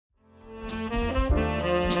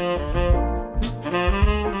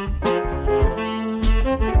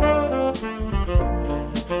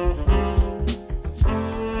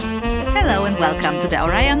the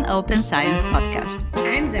Orion Open Science Podcast.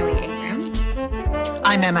 I'm Zoe Ingram.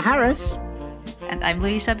 I'm Emma Harris. And I'm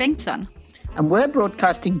Luisa Bengtsson. And we're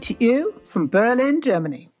broadcasting to you from Berlin,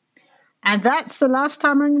 Germany. And that's the last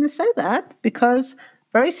time I'm going to say that because,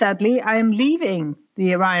 very sadly, I am leaving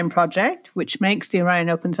the Orion project, which makes the Orion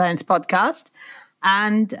Open Science Podcast.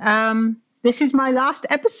 And this is my last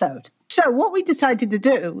episode. So what we decided to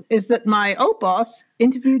do is that my old boss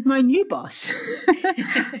interviewed my new boss.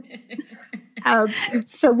 So I'm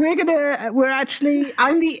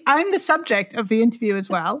the subject of the interview as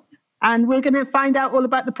well. And we're going to find out all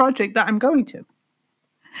about the project that I'm going to.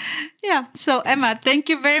 Yeah. So Emma, thank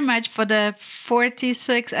you very much for the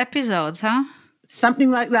 46 episodes, huh?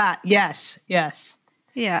 Something like that. Yes.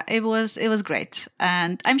 Yeah, it was great.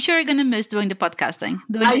 And I'm sure you're going to miss doing the podcasting.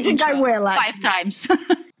 I think I will. 5 times.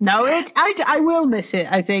 No, I will miss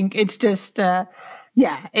it. I think it's just,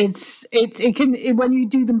 it can, when you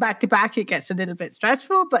do them back to back, it gets a little bit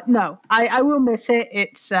stressful, but no, I will miss it.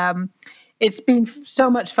 It's been so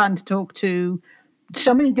much fun to talk to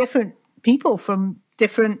so many different people from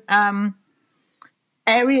different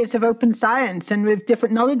areas of open science and with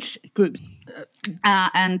different knowledge groups.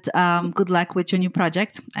 And good luck with your new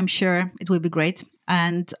project. I'm sure it will be great.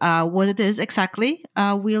 And what it is exactly,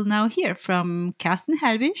 we'll now hear from Kerstin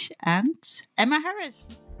Helbig and Emma Harris.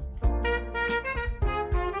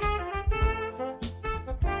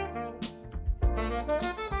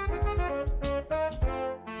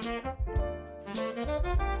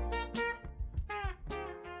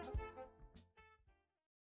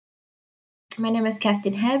 My name is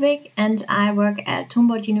Kerstin Helbig and I work at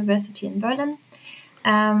Humboldt University in Berlin.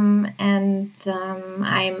 I'm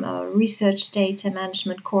a research data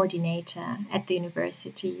management coordinator at the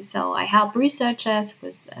university. So I help researchers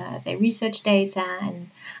with their research data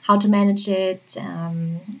and how to manage it,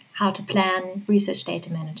 how to plan research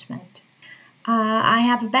data management. I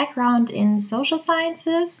have a background in social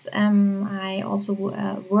sciences. I also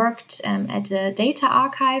worked at a data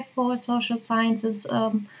archive for social sciences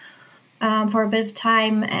for a bit of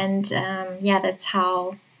time. And that's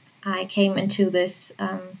how I came into this,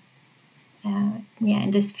 in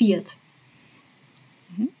this field.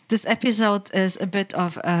 This episode is a bit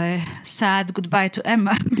of a sad goodbye to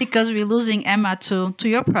Emma because we're losing Emma to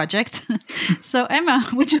your project. So Emma,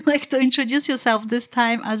 would you like to introduce yourself this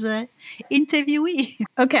time as an interviewee?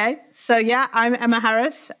 Okay, so I'm Emma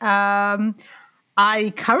Harris.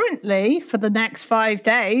 I currently, for the next 5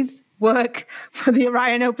 days, work for the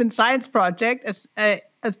Orion Open Science Project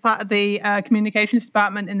as part of the communications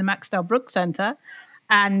department in the Maxwell Brooks Center.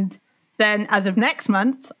 And then as of next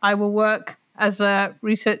month, I will work as a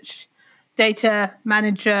research data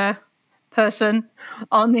manager person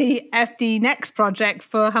on the FDNext project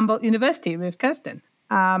for Humboldt University with Kerstin.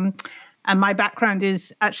 And my background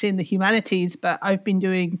is actually in the humanities, but I've been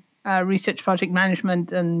doing research project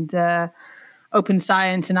management and open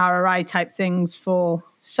science and RRI type things for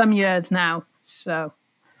some years now. So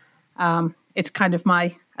it's kind of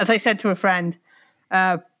as I said to a friend,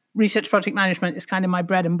 research project management is kind of my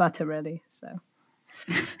bread and butter, really. So.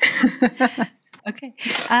 Okay.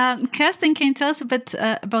 Kerstin, can you tell us a bit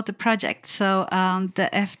about the project? So the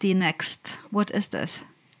FDNext, what is this?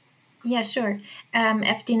 Yeah, sure.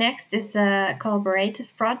 FDNext is a collaborative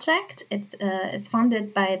project. It is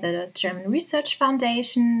funded by the German Research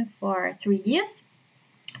Foundation for 3 years.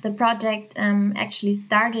 The project actually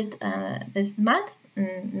started this month,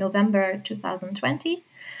 in November 2020.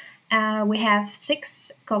 We have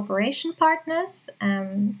 6 cooperation partners,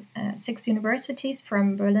 6 universities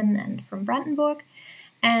from Berlin and from Brandenburg.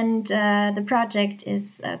 And the project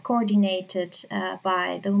is coordinated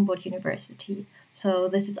by the Humboldt University. So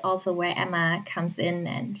this is also where Emma comes in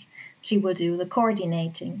and she will do the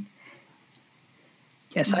coordinating.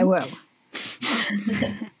 Yes, I will.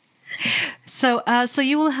 So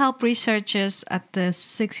you will help researchers at the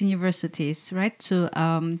 6 universities, right, to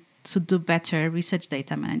do better research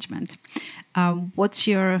data management. What's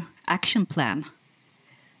your action plan?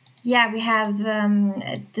 Yeah, we have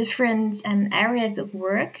different areas of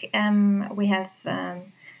work. We have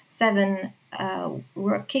 7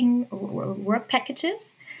 work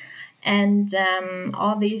packages, and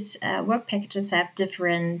all these work packages have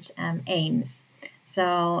different aims.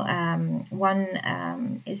 So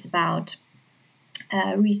one is about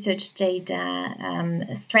research data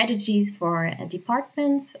strategies for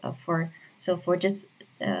departments, for just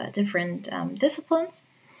different disciplines.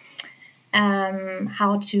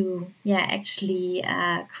 How to actually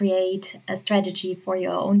create a strategy for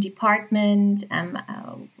your own department,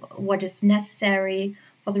 what is necessary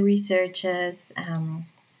for the researchers,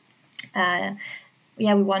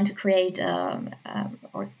 we want to create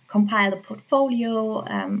or compile a portfolio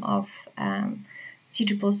of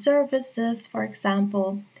suitable services, for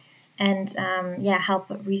example, and help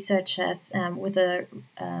researchers with a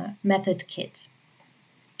method kit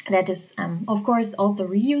that is, of course, also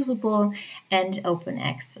reusable and open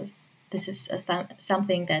access. This is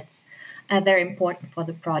something that's very important for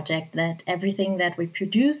the project, that everything that we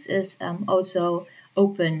produce is also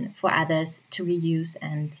open for others to reuse.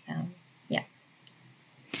 And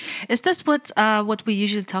Is this what we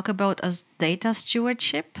usually talk about as data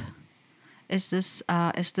stewardship? Is this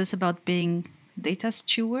about being data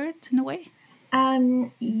steward in a way?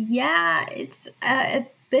 It's a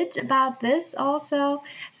bit about this also.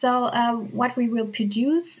 So what we will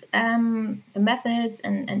produce, the methods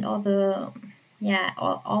and all the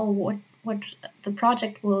all what the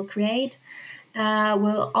project will create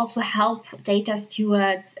will also help data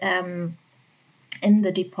stewards in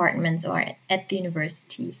the departments or at the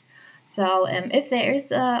universities. So if there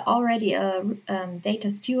is already a data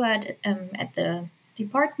steward at the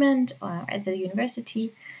department or at the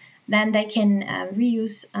university, then they can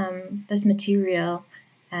reuse this material,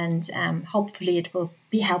 and hopefully it will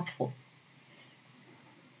be helpful.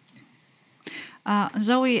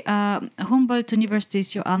 Zoe, Humboldt University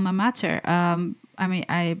is your alma mater. I mean,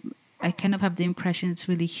 I kind of have the impression it's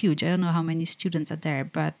really huge. I don't know how many students are there,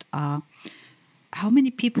 but how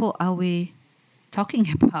many people are we talking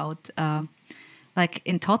about, like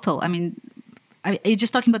in total? I mean, are you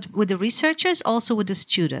just talking about with the researchers, also with the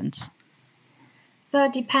students? So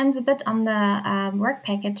it depends a bit on the work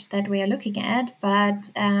package that we are looking at,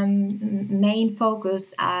 but main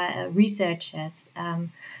focus are researchers.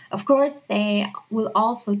 Of course, they will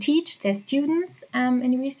also teach their students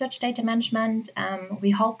in research data management.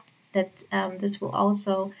 We hope that this will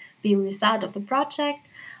also be a result of the project,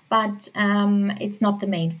 but it's not the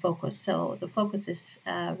main focus. So the focus is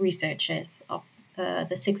researchers of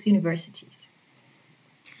the 6 universities.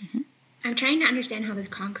 Mm-hmm. I'm trying to understand how this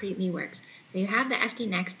concretely works. So you have the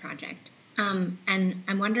FDNext project, and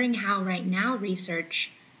I'm wondering how right now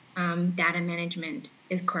research data management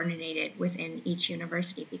is coordinated within each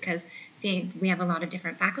university, because we have a lot of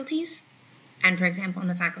different faculties. And for example, in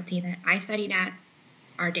the faculty that I studied at,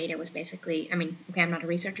 our data was basically, I'm not a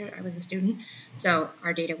researcher, I was a student. So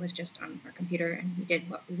our data was just on our computer and we did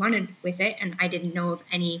what we wanted with it. And I didn't know of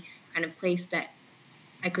any kind of place that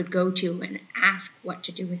I could go to and ask what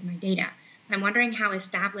to do with my data. So I'm wondering how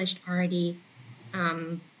established already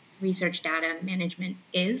research data management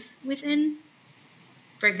is within,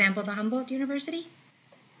 for example, the Humboldt University.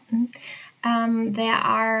 There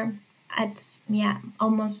are at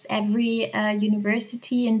almost every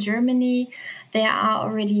university in Germany, there are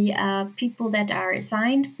already people that are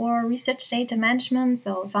assigned for research data management.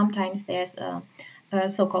 So sometimes there's a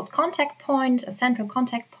so-called contact point, a central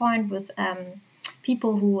contact point with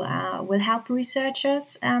people who will help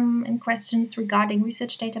researchers in questions regarding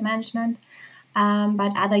research data management.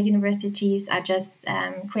 But other universities are just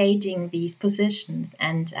creating these positions,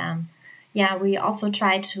 and we also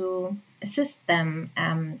try to assist them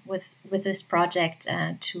with this project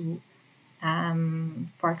to,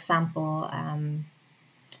 for example,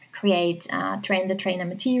 create train the trainer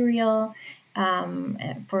material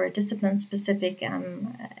for discipline-specific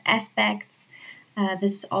aspects.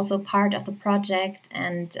 This is also part of the project,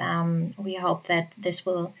 and we hope that this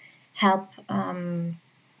will help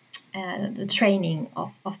the training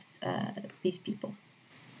of these people.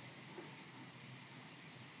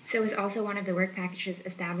 So is also one of the work packages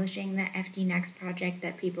establishing the FDNext project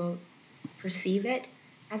that people perceive it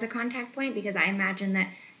as a contact point? Because I imagine that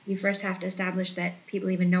you first have to establish that people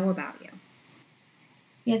even know about you.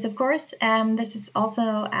 Yes, of course. This is also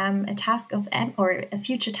a task of or a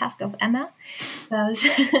future task of Emma. So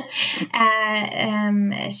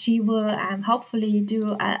she will hopefully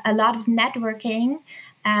do a lot of networking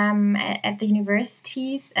at the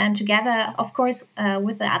universities, and together, of course,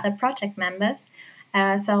 with the other project members.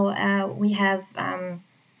 So we have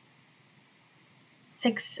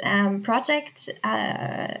 6 project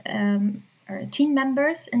or team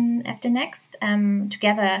members in FDNext,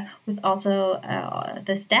 together with also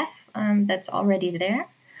the staff that's already there.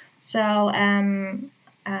 So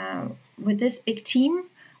with this big team,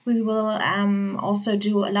 we will also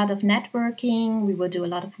do a lot of networking. We will do a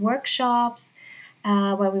lot of workshops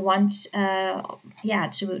where we want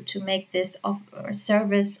to make this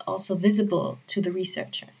service also visible to the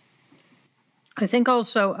researchers. I think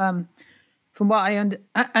also, from what I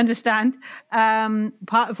understand,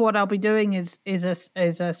 part of what I'll be doing is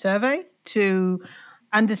a survey to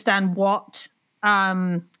understand what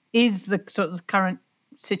is the sort of current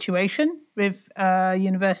situation with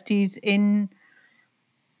universities in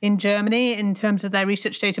in Germany in terms of their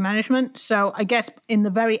research data management. So I guess in the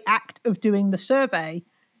very act of doing the survey,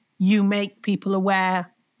 you make people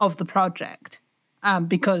aware of the project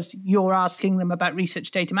because you're asking them about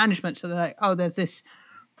research data management. So they're like, oh, there's this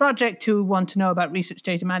project who want to know about research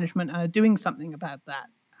data management and are doing something about that.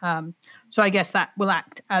 So I guess that will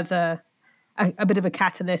act as a bit of a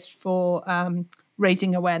catalyst for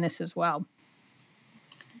raising awareness as well.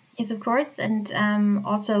 Yes, of course, and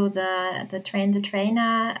also the train the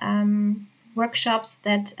trainer workshops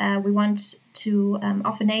that we want to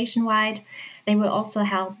offer nationwide. They will also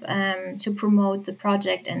help to promote the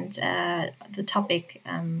project and the topic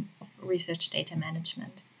of research data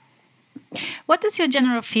management. What is your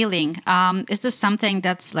general feeling? Is this something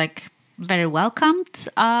that's like very welcomed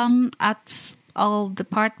at all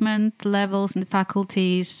department levels in the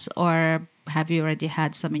faculties, or have you already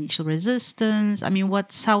had some initial resistance? I mean,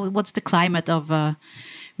 what's the climate of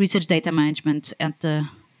research data management at the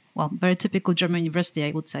very typical German university,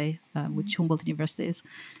 I would say, which Humboldt University is?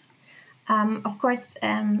 Of course,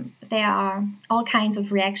 there are all kinds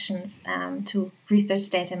of reactions to research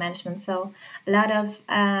data management. So a lot of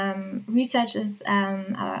researchers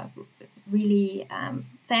are really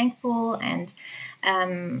thankful and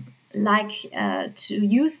like to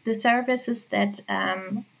use the services that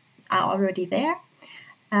are already there.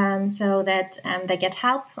 So that they get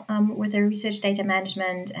help with their research data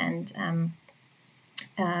management and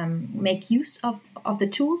make use of the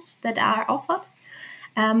tools that are offered.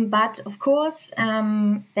 But of course,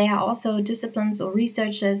 there are also disciplines or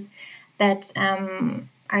researchers that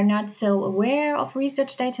are not so aware of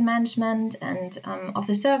research data management and of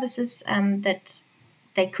the services that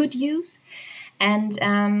they could use, and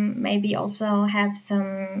maybe also have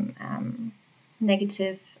some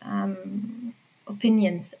negative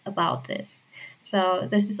opinions about this. So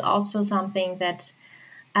this is also something that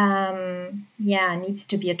needs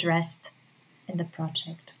to be addressed in the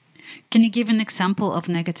project. Can you give an example of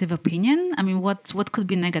negative opinion? I mean, what could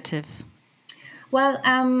be negative? Well,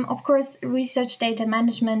 of course, research data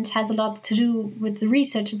management has a lot to do with the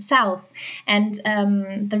research itself. And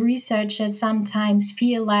the researchers sometimes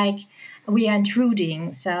feel like we are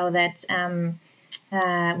intruding, so that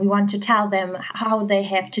we want to tell them how they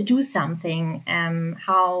have to do something,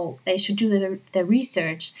 how they should do their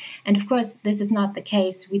research. And of course, this is not the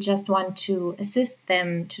case. We just want to assist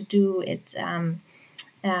them to do it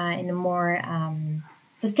in a more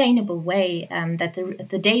sustainable way, that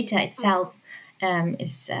the data itself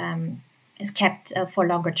is kept for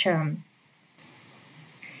longer term.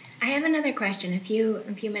 I have another question. A few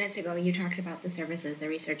minutes ago, you talked about the services, the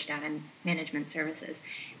research data management services,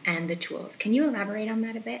 and the tools. Can you elaborate on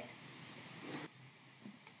that a bit?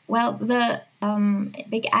 Well, the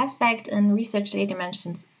big aspect in research data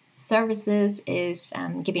management services is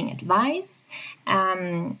giving advice,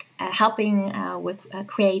 helping with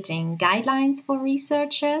creating guidelines for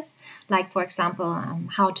researchers, like, for example,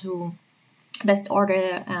 how to best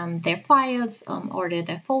order their files, order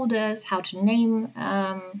their folders, how to name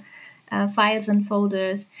files and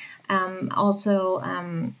folders, also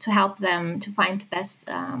to help them to find the best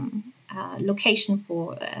location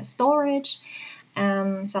for storage,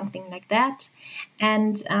 something like that.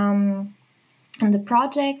 And in the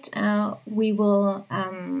project, we will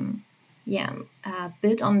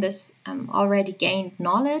build on this already gained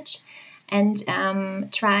knowledge and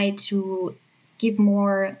try to give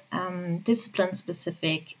more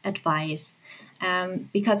discipline-specific advice,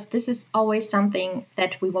 because this is always something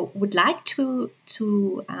that we would like to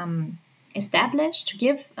establish, to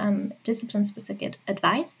give discipline-specific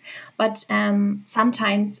advice. But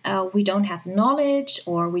sometimes we don't have knowledge,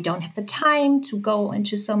 or we don't have the time to go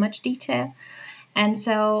into so much detail. And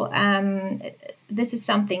so this is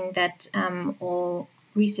something that all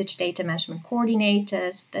research data management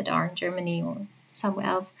coordinators that are in Germany or somewhere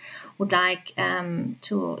else would like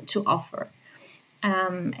to offer.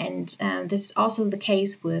 And this is also the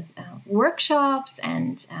case with workshops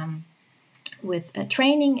and with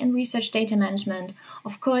training in research data management.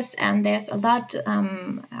 Of course, there's a lot.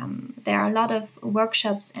 There are a lot of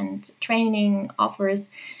workshops and training offers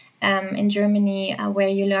in Germany where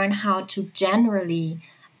you learn how to generally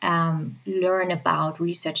learn about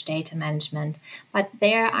research data management, but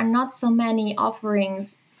there are not so many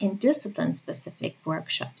offerings in discipline-specific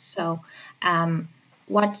workshops. So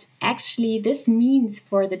what actually this means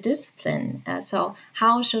for the discipline. So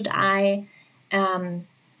how should I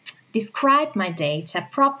describe my data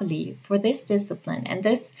properly for this discipline? And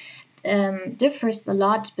this differs a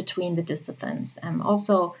lot between the disciplines.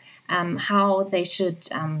 Also, how they should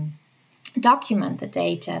document the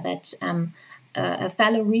data, that a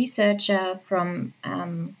fellow researcher from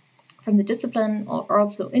from the discipline or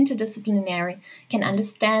also interdisciplinary can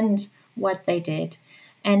understand what they did.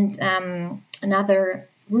 And another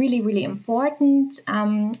really important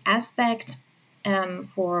aspect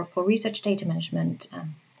for research data management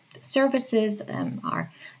services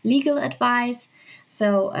are legal advice.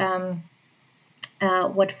 So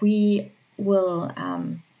what we will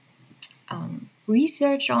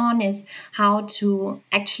research on is how to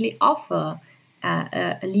actually offer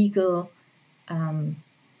a legal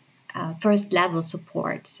first level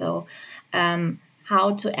support. So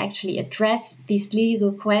how to actually address these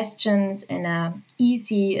legal questions in a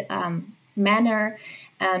easy manner.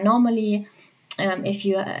 Normally, if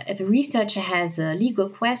a researcher has a legal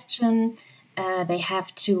question, they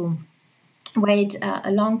have to wait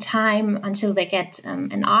a long time until they get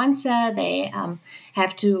an answer. They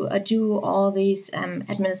have to do all these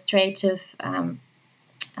administrative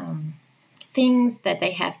things that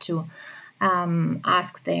they have to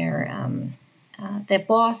ask their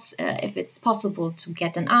boss if it's possible to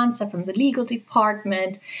get an answer from the legal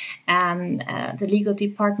department. The legal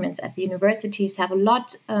departments at the universities have a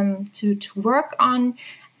lot to work on,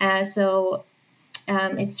 so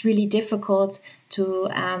it's really difficult to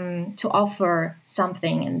offer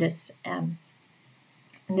something in this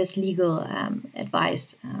legal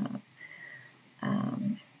advice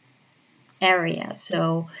area.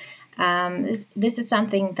 So this is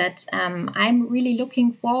something that I'm really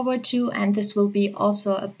looking forward to, and this will be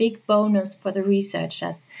also a big bonus for the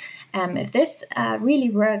researchers. If this really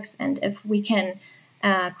works, and if we can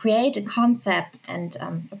create a concept and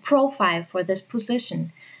a profile for this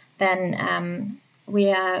position, then we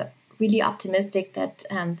are really optimistic that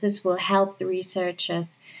this will help the researchers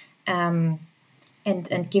and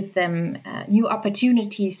give them new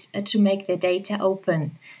opportunities to make their data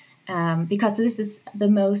open. Because this is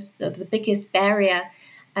the biggest barrier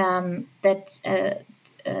that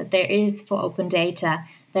there is for open data,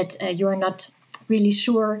 that you're not really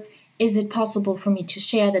sure, is it possible for me to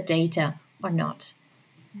share the data or not?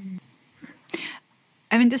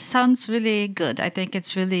 I mean, this sounds really good. I think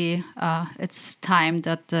it's really, it's time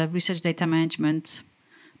that research data management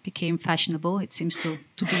became fashionable. It seems to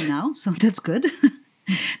be now, so that's good.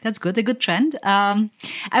 That's good, a good trend.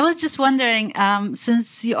 I was just wondering,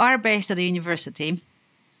 since you are based at a university,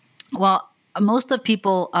 well, most of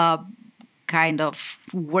people kind of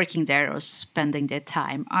working there or spending their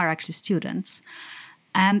time are actually students.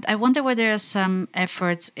 And I wonder whether there are some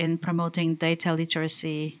efforts in promoting data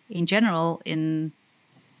literacy in general in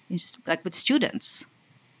like with students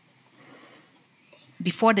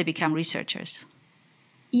before they become researchers.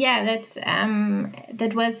 Yeah,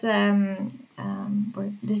 that was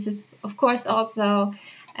this is of course also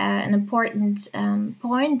an important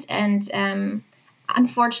point, and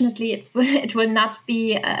unfortunately it will not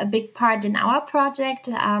be a big part in our project,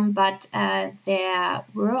 but there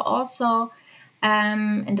were also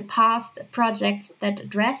in the past projects that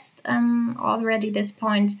addressed already this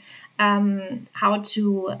point, how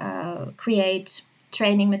to create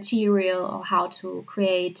training material, or how to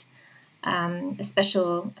create a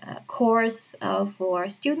special course for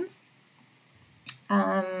students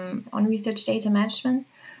on research data management.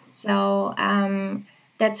 So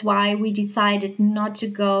that's why we decided not to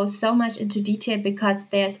go so much into detail, because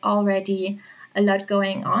there's already a lot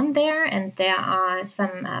going on there, and there are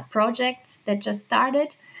some projects that just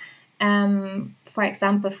started. For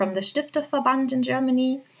example, from the Stifterverband in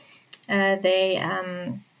Germany, they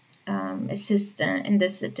assist in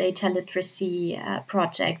this data literacy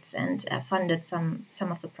projects, and funded some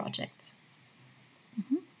of the projects.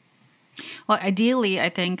 Mm-hmm. Well, ideally, I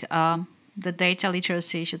think the data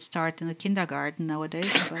literacy should start in the kindergarten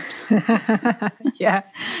nowadays. But yeah,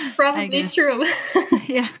 probably true.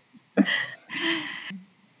 Yeah.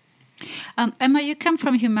 Emma, you come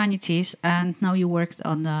from humanities, and now you worked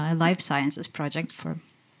on a life sciences project for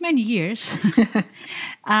many years.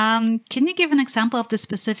 Can you give an example of the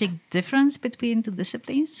specific difference between the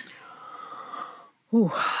disciplines?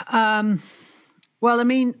 Well, I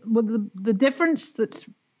mean, the difference that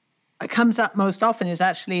comes up most often is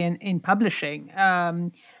actually in publishing,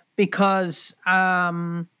 because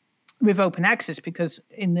with open access, because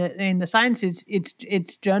in the sciences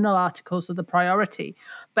it's journal articles are the priority,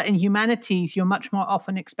 but in humanities you're much more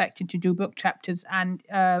often expected to do book chapters and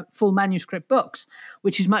full manuscript books,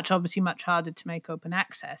 which is obviously much harder to make open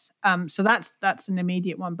access. So that's an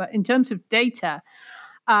immediate one. But in terms of data,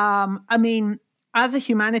 I mean, as a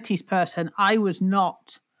humanities person, I was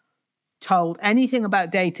not told anything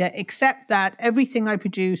about data except that everything I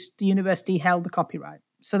produced, the university held the copyright.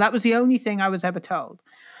 So that was the only thing I was ever told.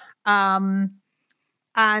 And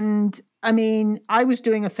I mean, I was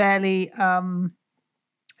doing a fairly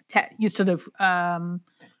you sort of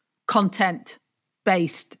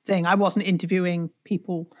content-based thing. I wasn't interviewing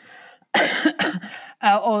people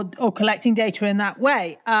or collecting data in that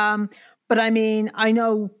way. But I mean, I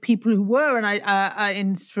know people who were,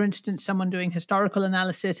 and for instance, someone doing historical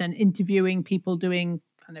analysis and interviewing people doing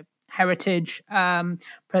kind of heritage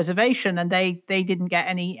preservation, and they didn't get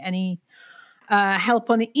any help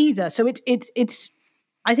on it either. So it's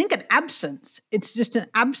I think an absence. It's just an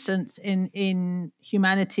absence in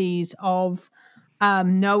humanities of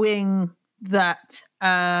knowing that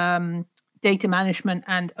data management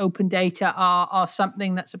and open data are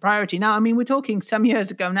something that's a priority. Now, I mean, we're talking some years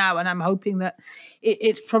ago now, and I'm hoping that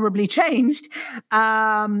it's probably changed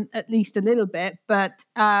at least a little bit. But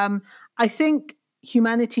I think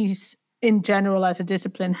humanities in general as a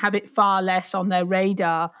discipline have it far less on their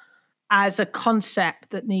radar as a concept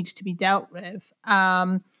that needs to be dealt with.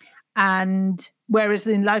 And whereas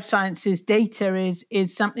in life sciences, data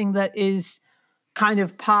is something that is kind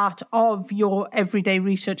of part of your everyday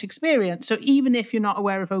research experience. So even if you're not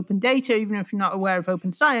aware of open data, even if you're not aware of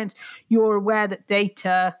open science, you're aware that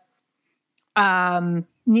data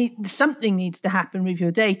something needs to happen with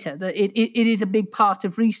your data, that it is a big part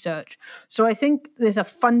of research. So I think there's a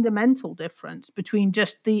fundamental difference between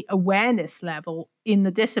just the awareness level in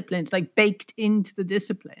the disciplines, like baked into the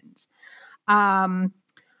disciplines.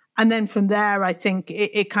 And then from there, I think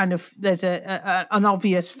it kind of, there's an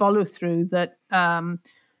obvious follow through that,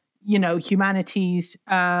 humanities,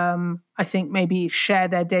 I think maybe share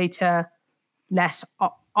their data less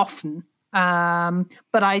often.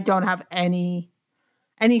 But I don't have any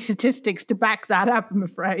statistics to back that up, I'm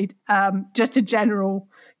afraid. Just a general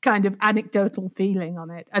kind of anecdotal feeling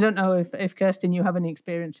on it. I don't know if Kirsten, you have any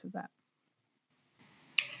experience with that.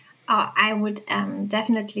 I would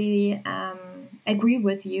definitely agree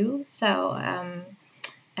with you. So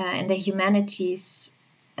in the humanities,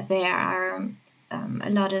 there are a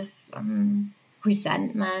lot of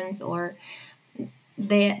resentments, or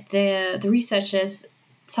the researchers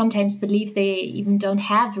sometimes believe they even don't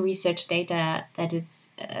have research data that is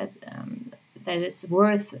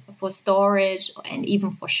worth for storage and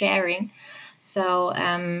even for sharing. So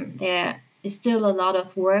there is still a lot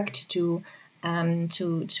of work to do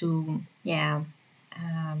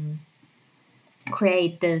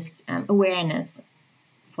create this awareness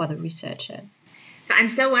for the researchers. So I'm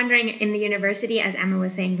still wondering, in the university, as Emma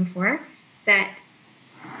was saying before, that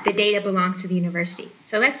the data belongs to the university.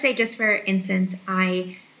 So let's say, just for instance,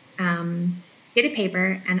 I did a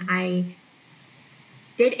paper and I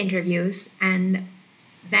did interviews, and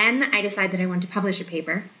then I decide that I want to publish a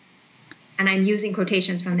paper, and I'm using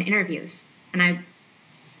quotations from the interviews. And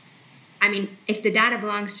I mean, if the data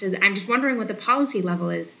belongs to I'm just wondering what the policy level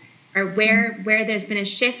is, or where there's been a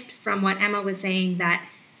shift from what Emma was saying, that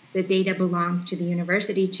the data belongs to the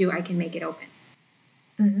university, to I can make it open.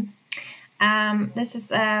 Mm-hmm. This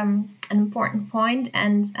is an important point,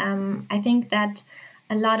 and I think that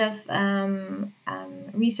a lot of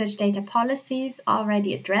research data policies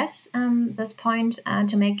already address this point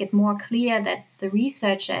to make it more clear that the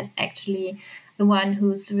researcher is actually the one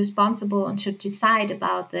who's responsible and should decide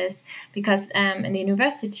about this. Because in the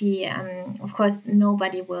university, of course,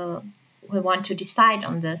 nobody will want to decide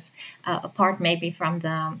on this, apart maybe from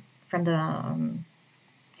the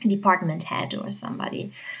department head or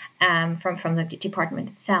somebody from the department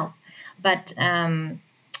itself. But in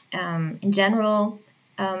general,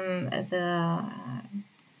 the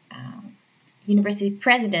university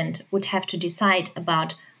president would have to decide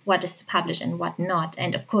about what is to publish and what not.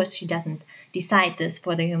 And of course, she doesn't decide this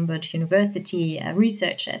for the Humboldt University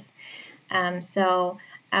researchers. And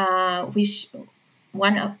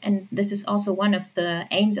this is also one of the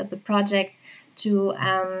aims of the project, to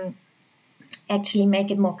actually make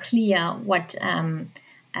it more clear what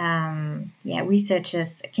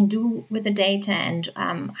researchers can do with the data, and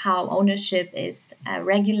how ownership is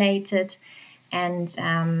regulated, and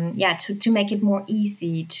to make it more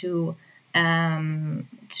easy to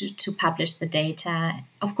publish the data,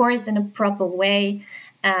 of course, in a proper way,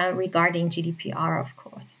 regarding GDPR, of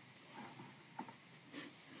course.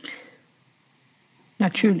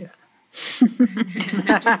 Naturally.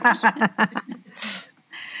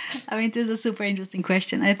 I mean, this is a super interesting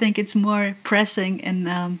question. I think it's more pressing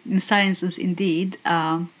in sciences, indeed.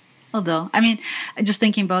 Although, I mean, just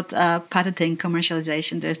thinking about patenting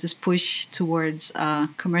commercialization, there's this push towards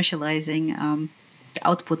commercializing the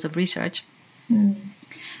outputs of research.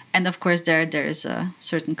 And of course, there is a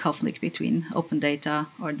certain conflict between open data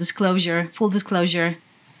or disclosure, full disclosure,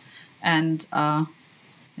 and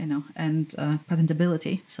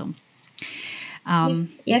patentability. So.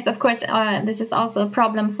 Yes, of course. This is also a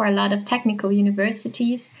problem for a lot of technical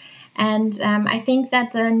universities, And I think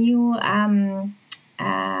that the new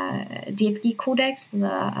DFG Codex,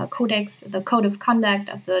 the Code of Conduct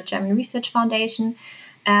of the German Research Foundation,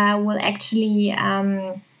 will actually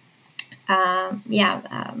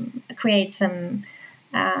create some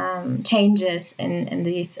changes in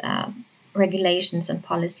these regulations and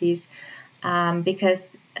policies, because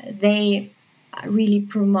they really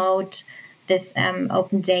promote this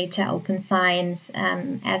open data, open science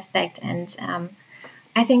aspect, and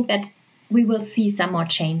I think that we will see some more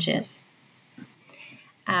changes.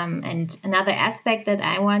 And another aspect that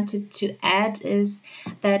I wanted to add is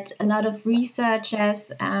that a lot of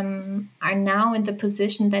researchers are now in the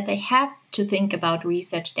position that they have to think about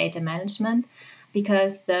research data management,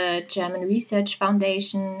 because the German Research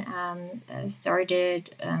Foundation started,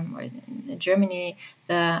 or in Germany,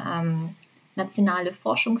 the Nationale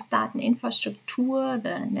Forschungsdateninfrastruktur,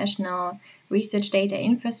 the National Research Data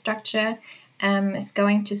Infrastructure, is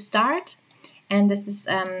going to start. And this is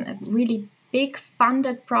a really big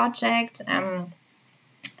funded project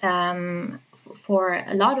for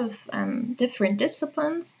a lot of different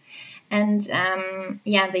disciplines. And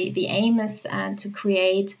the aim is to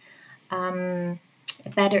create a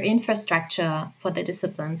better infrastructure for the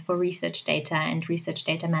disciplines, for research data and research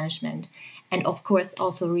data management, and of course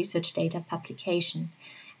also research data publication.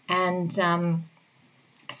 And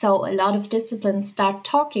so a lot of disciplines start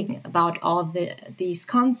talking about all these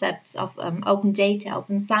concepts of open data,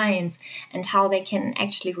 open science, and how they can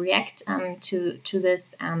actually react to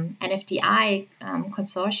this NFDI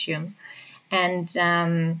consortium. And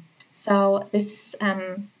so this is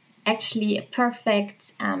actually a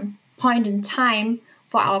perfect point in time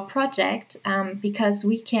for our project, because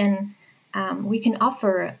we can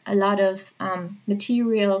offer a lot of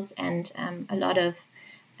materials and a lot of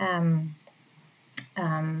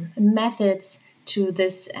methods to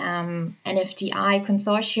this NFDI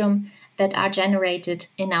consortium that are generated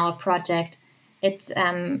in our project. It's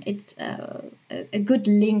a good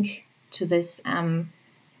link to this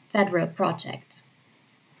federal project.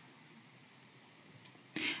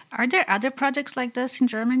 Are there other projects like this in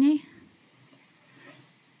Germany?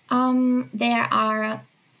 There are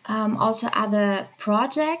also other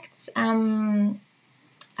projects.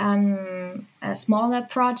 Smaller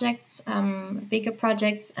projects, bigger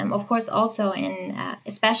projects, of course, also in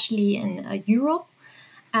especially in Europe.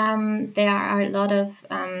 There are a lot of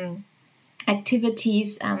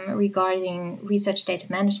activities regarding research data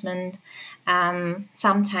management,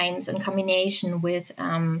 sometimes in combination with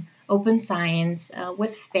open science,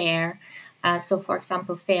 with FAIR. So, for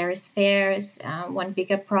example, FAIR is one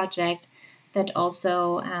bigger project that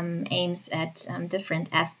also aims at different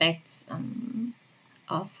aspects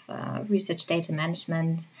of research data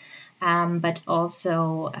management, but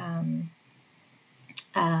also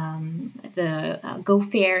the Go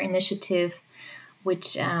Fair initiative,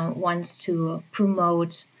 which wants to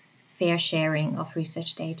promote fair sharing of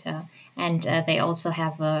research data. And they also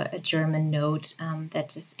have a German node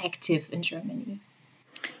that is active in Germany.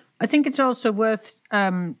 I think it's also worth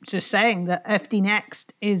just saying that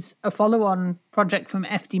FDNext is a follow-on project from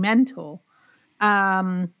FD Mentor,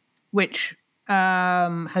 which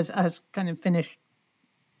has kind of finished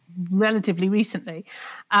relatively recently.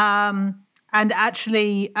 And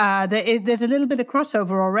actually, there's a little bit of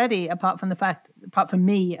crossover already, apart from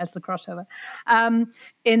me as the crossover,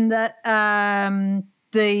 in that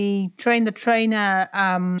the train the trainer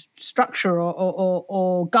structure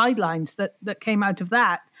or guidelines that came out of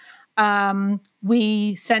that,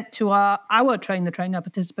 we sent to our train the trainer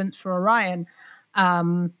participants for Orion.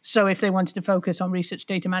 So if they wanted to focus on research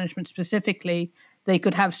data management specifically, they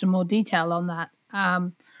could have some more detail on that.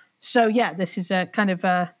 So yeah, this is a kind of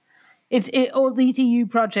all these EU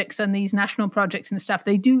projects and these national projects and stuff.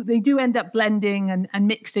 They do end up blending and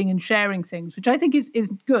mixing and sharing things, which I think is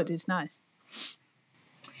good. It's nice.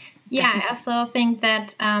 Yeah, definitely. I also think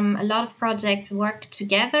that a lot of projects work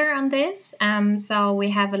together on this. So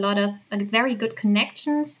we have a lot of very good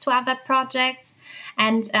connections to other projects.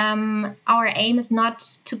 And our aim is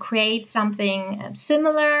not to create something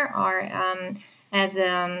similar or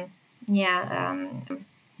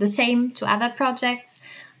the same to other projects,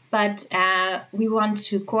 but we want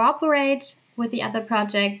to cooperate with the other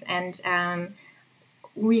projects and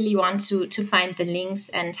really want to find the links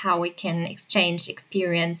and how we can exchange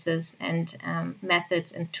experiences and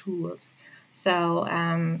methods and tools. So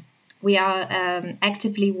we are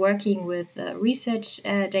actively working with the Research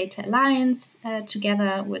Data Alliance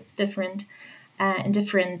together with different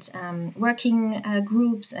working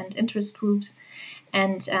groups and interest groups,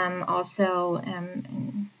 and also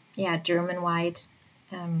German-wide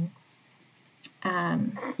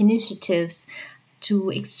initiatives to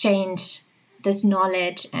exchange this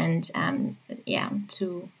knowledge and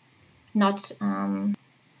to not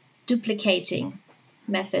duplicating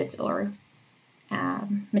methods or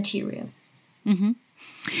materials. Mm-hmm.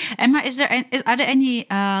 Emma, are there any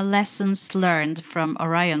lessons learned from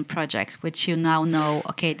Orion project, which you now know?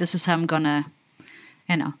 Okay, this is how I'm gonna,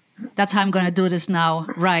 that's how I'm gonna do this now,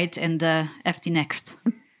 right? In the FDNext.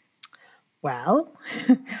 Well,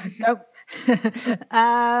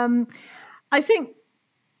 I think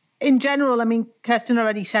in general, I mean, Kirsten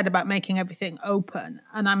already said about making everything open.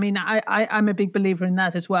 And I mean, I'm a big believer in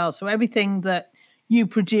that as well. So everything that you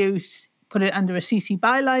produce, put it under a CC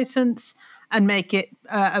BY license and make it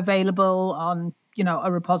available on,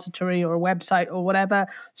 a repository or a website or whatever,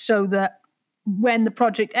 so that when the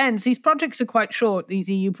project ends, these projects are quite short, these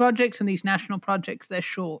EU projects and these national projects, they're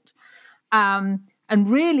short. And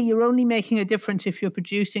really, you're only making a difference if you're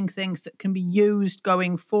producing things that can be used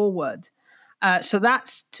going forward. So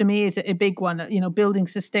that's, to me, is a big one, building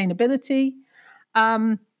sustainability.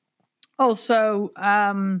 Also,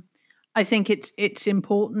 I think it's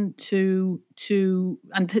important to,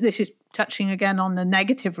 and this is touching again on the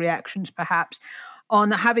negative reactions, perhaps,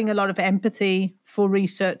 on having a lot of empathy for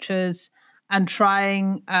researchers and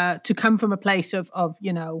trying to come from a place of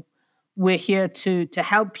we're here to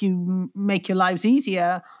help you make your lives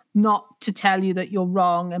easier, not to tell you that you're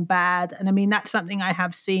wrong and bad. And I mean, that's something I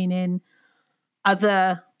have seen in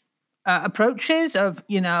other approaches of,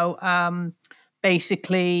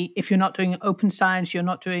 basically, if you're not doing open science, you're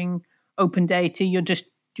not doing open data, you're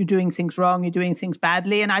doing things wrong, you're doing things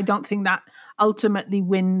badly. And I don't think that ultimately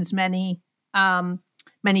wins many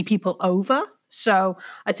people over. So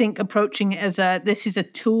I think approaching it as this is a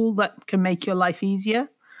tool that can make your life easier.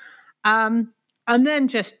 And then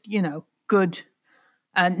just, good,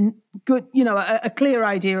 a clear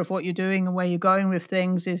idea of what you're doing and where you're going with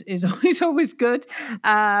things is always good.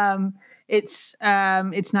 It's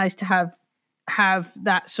nice to have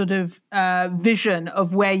that sort of vision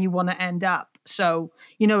of where you want to end up. So,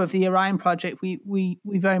 with the Orion project, we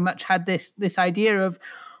very much had this idea of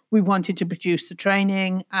we wanted to produce the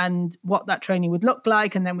training and what that training would look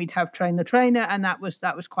like, and then we'd have train the trainer, and that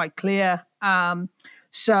was quite clear.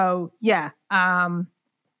 So yeah, I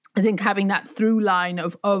think having that through line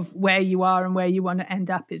of where you are and where you want to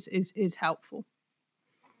end up is helpful.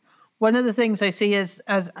 One of the things I see as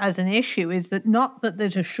an issue is that not that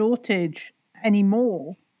there's a shortage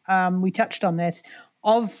anymore. We touched on this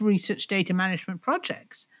of research data management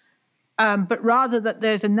projects, but rather that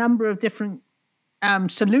there's a number of different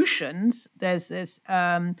solutions. There's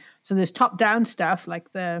top down stuff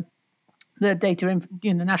like the data,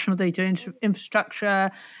 national data infrastructure,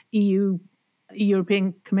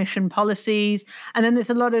 European Commission policies, and then there's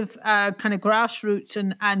a lot of kind of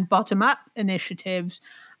grassroots and bottom up initiatives.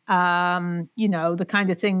 The kind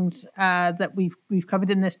of things that we've covered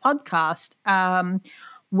in this podcast,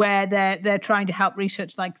 where they're trying to help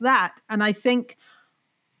research like that. And I think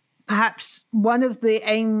perhaps one of the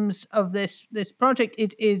aims of this project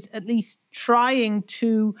is at least trying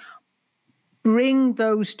to bring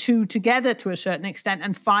those two together to a certain extent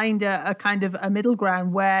and find a kind of a middle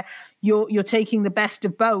ground where you're taking the best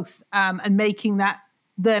of both, and making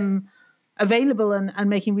them available and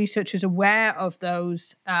making researchers aware of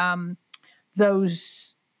those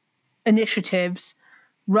initiatives,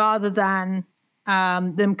 rather than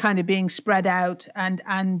them kind of being spread out and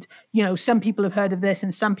some people have heard of this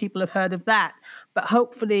and some people have heard of that. But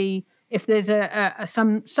hopefully, if there's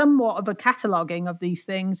somewhat of a cataloging of these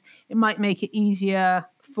things, it might make it easier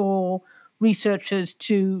for researchers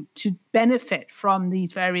to benefit from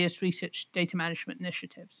these various research data management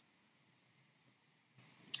initiatives.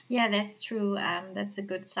 Yeah, that's true. That's a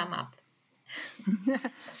good sum up.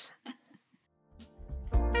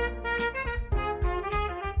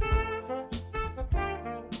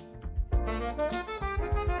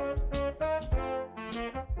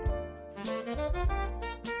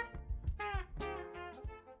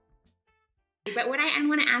 But what I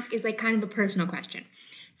want to ask is like kind of a personal question.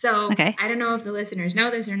 So okay. I don't know if the listeners know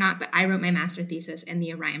this or not, but I wrote my master thesis in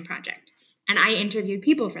the Orion project, and I interviewed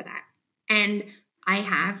people for that. And I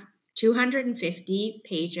have 250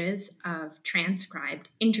 pages of transcribed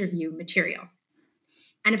interview material.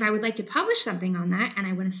 And if I would like to publish something on that and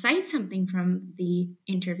I want to cite something from the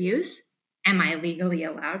interviews, am I legally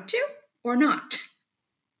allowed to or not?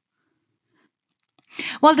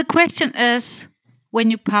 Well, the question is,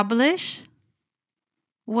 when you publish,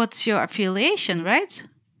 what's your affiliation, right?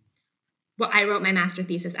 Well, I wrote my master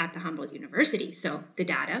thesis at the Humboldt University, so the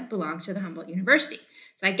data belongs to the Humboldt University.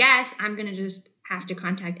 So I guess I'm going to just have to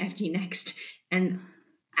contact FDNext and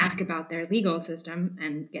ask about their legal system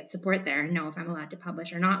and get support there and know if I'm allowed to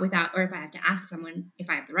publish or not without, or if I have to ask someone if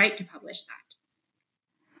I have the right to publish that.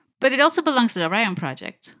 But it also belongs to the Orion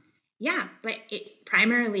project. Yeah, but it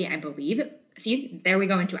primarily, I believe, see, there we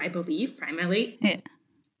go into I believe, primarily. Yeah.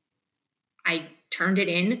 I turned it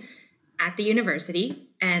in at the university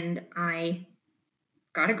and I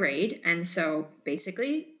got a grade. And so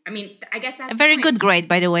basically, I mean, I guess that's A very the good point. grade,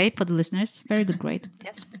 by the way, for the listeners. Very good grade.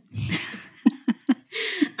 Yes.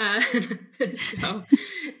 So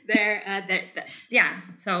yeah.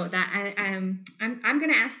 So that I'm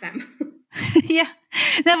gonna ask them. Yeah.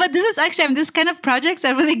 No, but this is actually, I mean, this kind of projects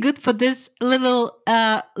are really good for this little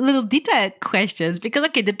detailed questions, because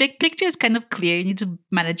okay, the big picture is kind of clear. You need to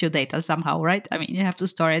manage your data somehow, right? I mean, you have to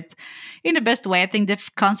store it in the best way. I think the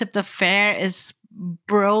concept of FAIR is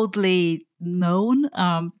broadly known.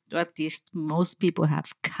 Or at least most people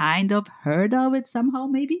have kind of heard of it somehow,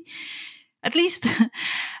 maybe. At least,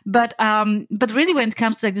 but really, when it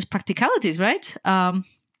comes to like these practicalities, right?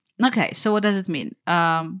 Okay, so what does it mean?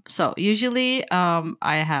 So usually,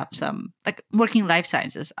 I have some, like working life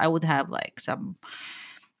sciences. I would have like some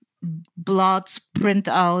plots,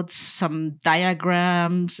 printouts, some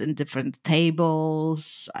diagrams in different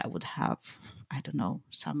tables. I would have, I don't know,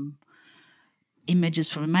 some images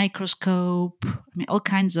from a microscope. I mean, all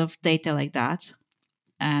kinds of data like that.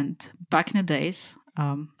 And back in the days,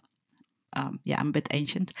 yeah, I'm a bit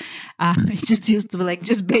ancient. I just used to like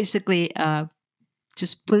just basically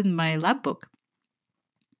just put in my lab book,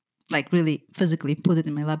 like really physically put it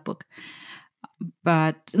in my lab book.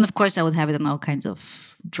 But and of course, I would have it on all kinds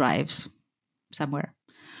of drives somewhere.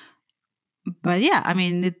 But yeah, I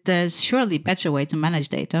mean, there's surely better way to manage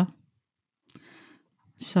data.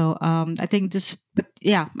 So I think this, but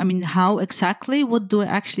yeah, I mean, how exactly? What do I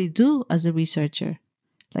actually do as a researcher,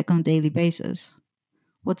 like on a daily basis?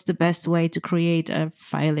 What's the best way to create a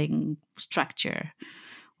filing structure?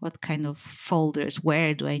 What kind of folders?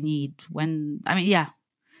 Where do I need? When? I mean, yeah,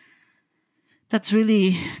 that's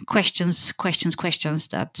really questions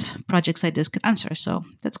that projects like this can answer. So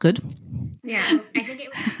that's good. Yeah, I think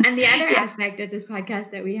and the other aspect of this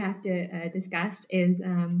podcast that we have to discuss is,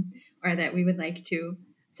 or that we would like to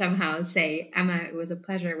somehow say, Emma, it was a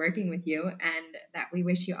pleasure working with you, and that we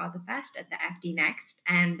wish you all the best at the FDNext.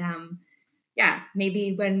 And yeah,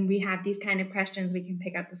 maybe when we have these kind of questions, we can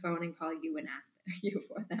pick up the phone and call you and ask you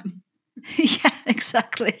for them. Yeah,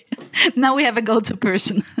 exactly. Now we have a go-to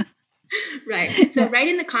person. Right. So write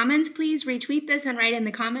in the comments, please. Retweet this and write in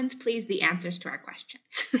the comments, please, the answers to our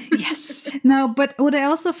questions. Yes. No, but what I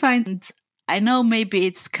also find, I know maybe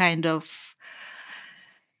it's kind of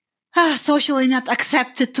socially not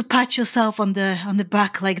accepted to pat yourself on the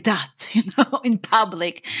back like that, in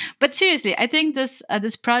public. But seriously, I think this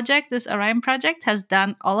project, this Orion project, has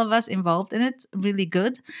done all of us involved in it really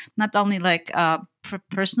good. Not only like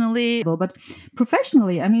personally, but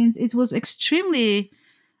professionally. I mean, it was extremely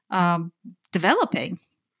developing,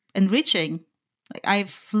 enriching. Like,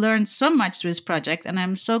 I've learned so much through this project, and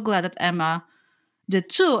I'm so glad that Emma did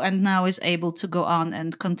too, and now is able to go on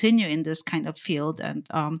and continue in this kind of field.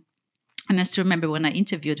 And I still remember when I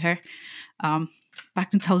interviewed her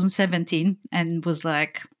back in 2017, and was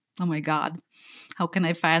like, "Oh my god, how can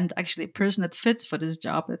I find actually a person that fits for this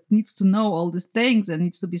job, that needs to know all these things and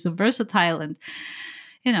needs to be so versatile?" And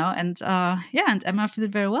yeah, and Emma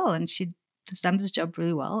fitted very well, and she has done this job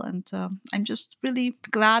really well. And I'm just really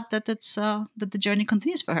glad that that the journey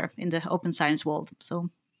continues for her in the open science world.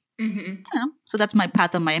 So. Mm-hmm. So that's my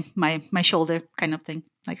pat on my shoulder kind of thing.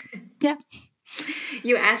 Like, yeah.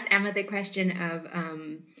 You asked Emma the question of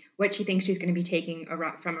what she thinks she's going to be taking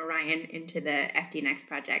from Orion into the FDNext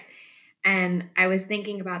project. And I was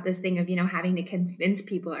thinking about this thing of, having to convince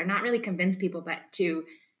people, or not really convince people, but to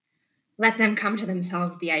let them come to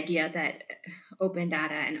themselves the idea that open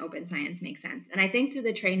data and open science makes sense. And I think through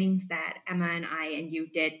the trainings that Emma and I and you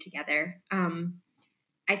did together,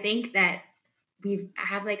 I think that we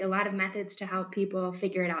have like a lot of methods to help people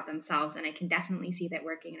figure it out themselves. And I can definitely see that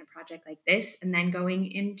working in a project like this, and then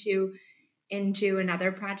going into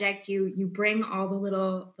another project, you bring all the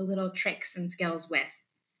little tricks and skills with.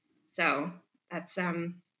 So that's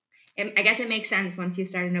I guess it makes sense once you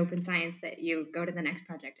start in open science that you go to the next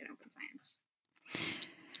project in open science.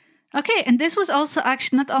 Okay, and this was also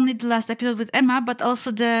actually not only the last episode with Emma, but also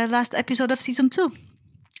the last episode of season 2,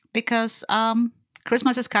 because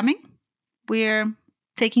Christmas is coming. We're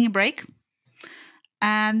taking a break,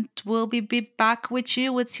 and we'll be back with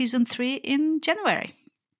you with season 3 in January.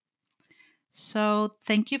 So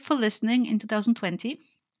thank you for listening in 2020,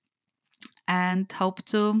 and hope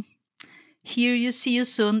to see you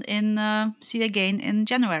soon see you again in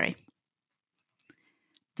January.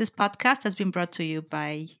 This podcast has been brought to you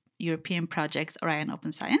by European project Orion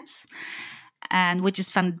Open Science, and which is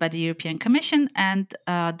funded by the European Commission. And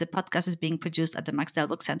the podcast is being produced at the Max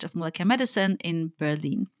Delbruck Center of Molecular Medicine in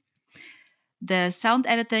Berlin. The sound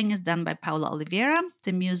editing is done by Paula Oliveira.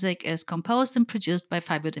 The music is composed and produced by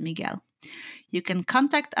Fabio de Miguel. You can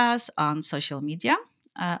contact us on social media,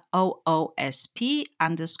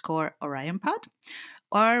 OOSP_OrionPod,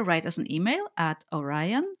 or write us an email at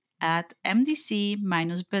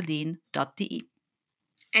orion@mdc-berlin.de.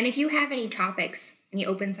 And if you have any topics, any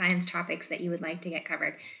open science topics that you would like to get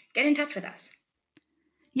covered, get in touch with us.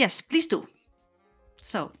 Yes, please do.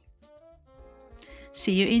 So,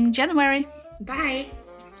 see you in January. Bye.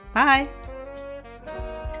 Bye.